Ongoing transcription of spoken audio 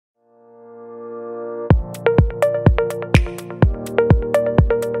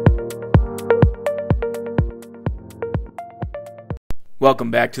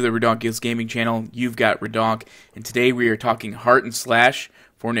Welcome back to the Redonkulous Gaming channel. You've got Redonk, and today we are talking Heart&Slash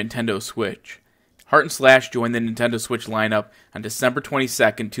for Nintendo Switch. Heart&Slash joined the Nintendo Switch lineup on December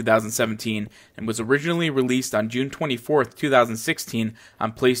 22nd, 2017, and was originally released on June 24th, 2016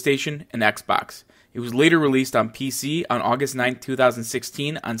 on PlayStation and Xbox. It was later released on PC on August 9th,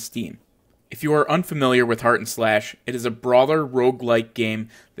 2016 on Steam. If you are unfamiliar with Heart&Slash, it is a brawler roguelike game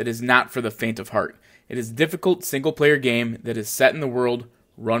that is not for the faint of heart. It is a difficult single-player game that is set in the world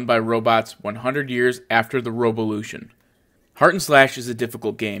run by robots 100 years after the Robovolution. Heart&Slash is a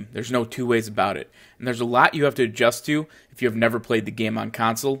difficult game, there's no two ways about it, and there's a lot you have to adjust to if you have never played the game on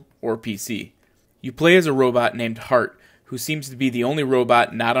console or PC. You play as a robot named Heart, who seems to be the only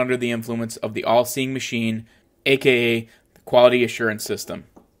robot not under the influence of the all-seeing machine, aka the Quality Assurance System.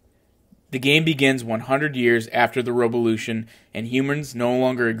 The game begins 100 years after the Robovolution, and humans no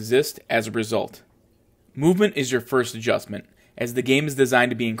longer exist as a result. Movement is your first adjustment, as the game is designed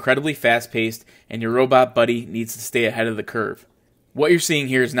to be incredibly fast-paced and your robot buddy needs to stay ahead of the curve. What you're seeing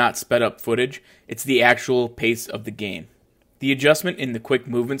here is not sped-up footage, it's the actual pace of the game. The adjustment in the quick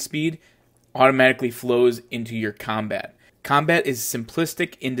movement speed automatically flows into your combat. Combat is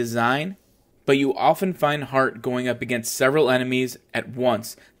simplistic in design, but you often find Heart going up against several enemies at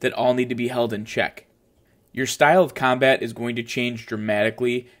once that all need to be held in check. Your style of combat is going to change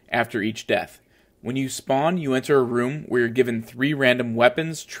dramatically after each death. When you spawn, you enter a room where you're given 3 random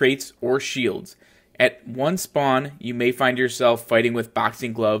weapons, traits, or shields. At one spawn, you may find yourself fighting with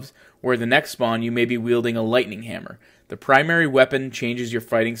boxing gloves, or the next spawn, you may be wielding a lightning hammer. The primary weapon changes your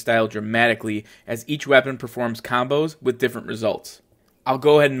fighting style dramatically, as each weapon performs combos with different results. I'll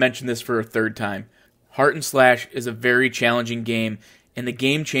go ahead and mention this for a third time. Heart&Slash is a very challenging game, and the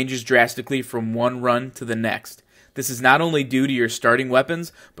game changes drastically from one run to the next. This is not only due to your starting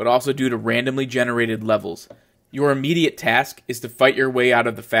weapons, but also due to randomly generated levels. Your immediate task is to fight your way out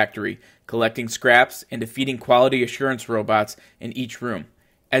of the factory, collecting scraps and defeating quality assurance robots in each room.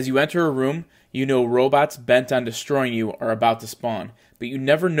 As you enter a room, you know robots bent on destroying you are about to spawn, but you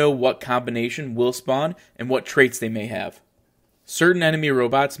never know what combination will spawn and what traits they may have. Certain enemy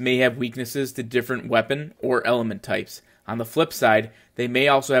robots may have weaknesses to different weapon or element types. On the flip side, they may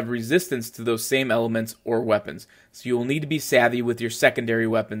also have resistance to those same elements or weapons, so you will need to be savvy with your secondary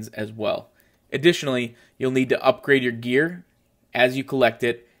weapons as well. Additionally, you'll need to upgrade your gear as you collect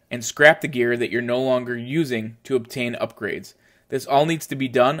it, and scrap the gear that you're no longer using to obtain upgrades. This all needs to be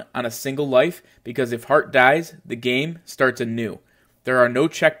done on a single life, because if Heart dies, the game starts anew. There are no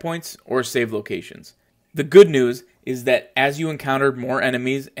checkpoints or save locations. The good news is that as you encounter more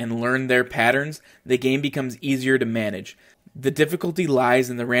enemies and learn their patterns, the game becomes easier to manage. The difficulty lies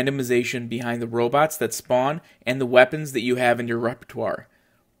in the randomization behind the robots that spawn and the weapons that you have in your repertoire.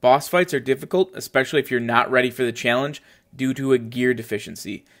 Boss fights are difficult, especially if you're not ready for the challenge due to a gear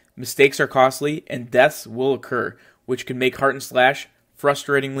deficiency. Mistakes are costly, and deaths will occur, which can make Heart&Slash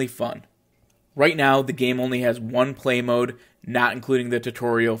frustratingly fun. Right now, the game only has one play mode, not including the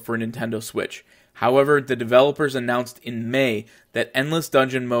tutorial for Nintendo Switch. However, the developers announced in May that Endless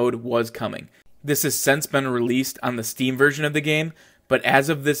Dungeon Mode was coming. This has since been released on the Steam version of the game, but as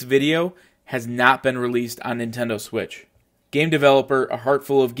of this video, has not been released on Nintendo Switch. Game developer A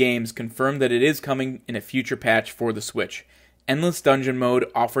Heartful of Games confirmed that it is coming in a future patch for the Switch. Endless Dungeon Mode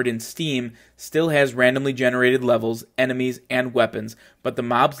offered in Steam still has randomly generated levels, enemies, and weapons, but the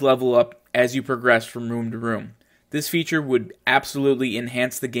mobs level up as you progress from room to room. This feature would absolutely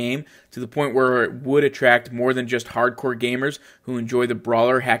enhance the game to the point where it would attract more than just hardcore gamers who enjoy the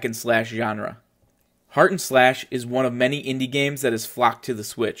brawler hack-and-slash genre. Heart&Slash is one of many indie games that has flocked to the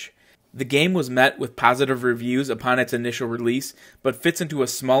Switch. The game was met with positive reviews upon its initial release, but fits into a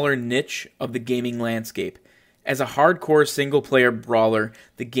smaller niche of the gaming landscape. As a hardcore single-player brawler,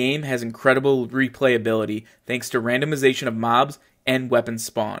 the game has incredible replayability thanks to randomization of mobs and weapons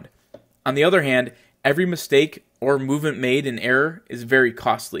spawned. On the other hand, every mistake or movement made in error is very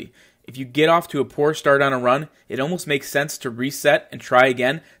costly. If you get off to a poor start on a run, it almost makes sense to reset and try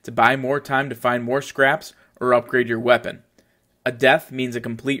again to buy more time to find more scraps or upgrade your weapon. A death means a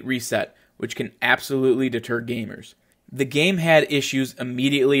complete reset, which can absolutely deter gamers. The game had issues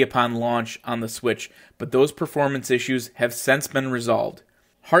immediately upon launch on the Switch, but those performance issues have since been resolved.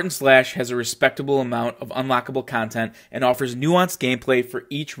 Heart&Slash has a respectable amount of unlockable content and offers nuanced gameplay for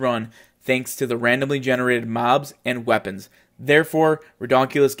each run thanks to the randomly generated mobs and weapons. Therefore,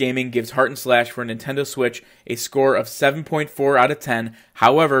 Redonkulous Gaming gives Heart&Slash for Nintendo Switch a score of 7.4 out of 10.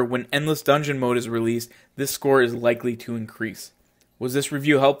 However, when Endless Dungeon Mode is released, this score is likely to increase. Was this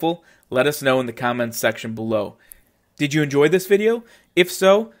review helpful? Let us know in the comments section below. Did you enjoy this video? If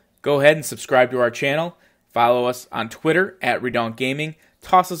so, go ahead and subscribe to our channel. Follow us on Twitter at RedonkGaming,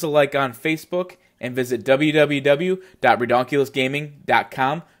 toss us a like on Facebook, and visit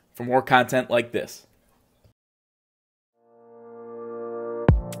www.redonkulousgaming.com for more content like this.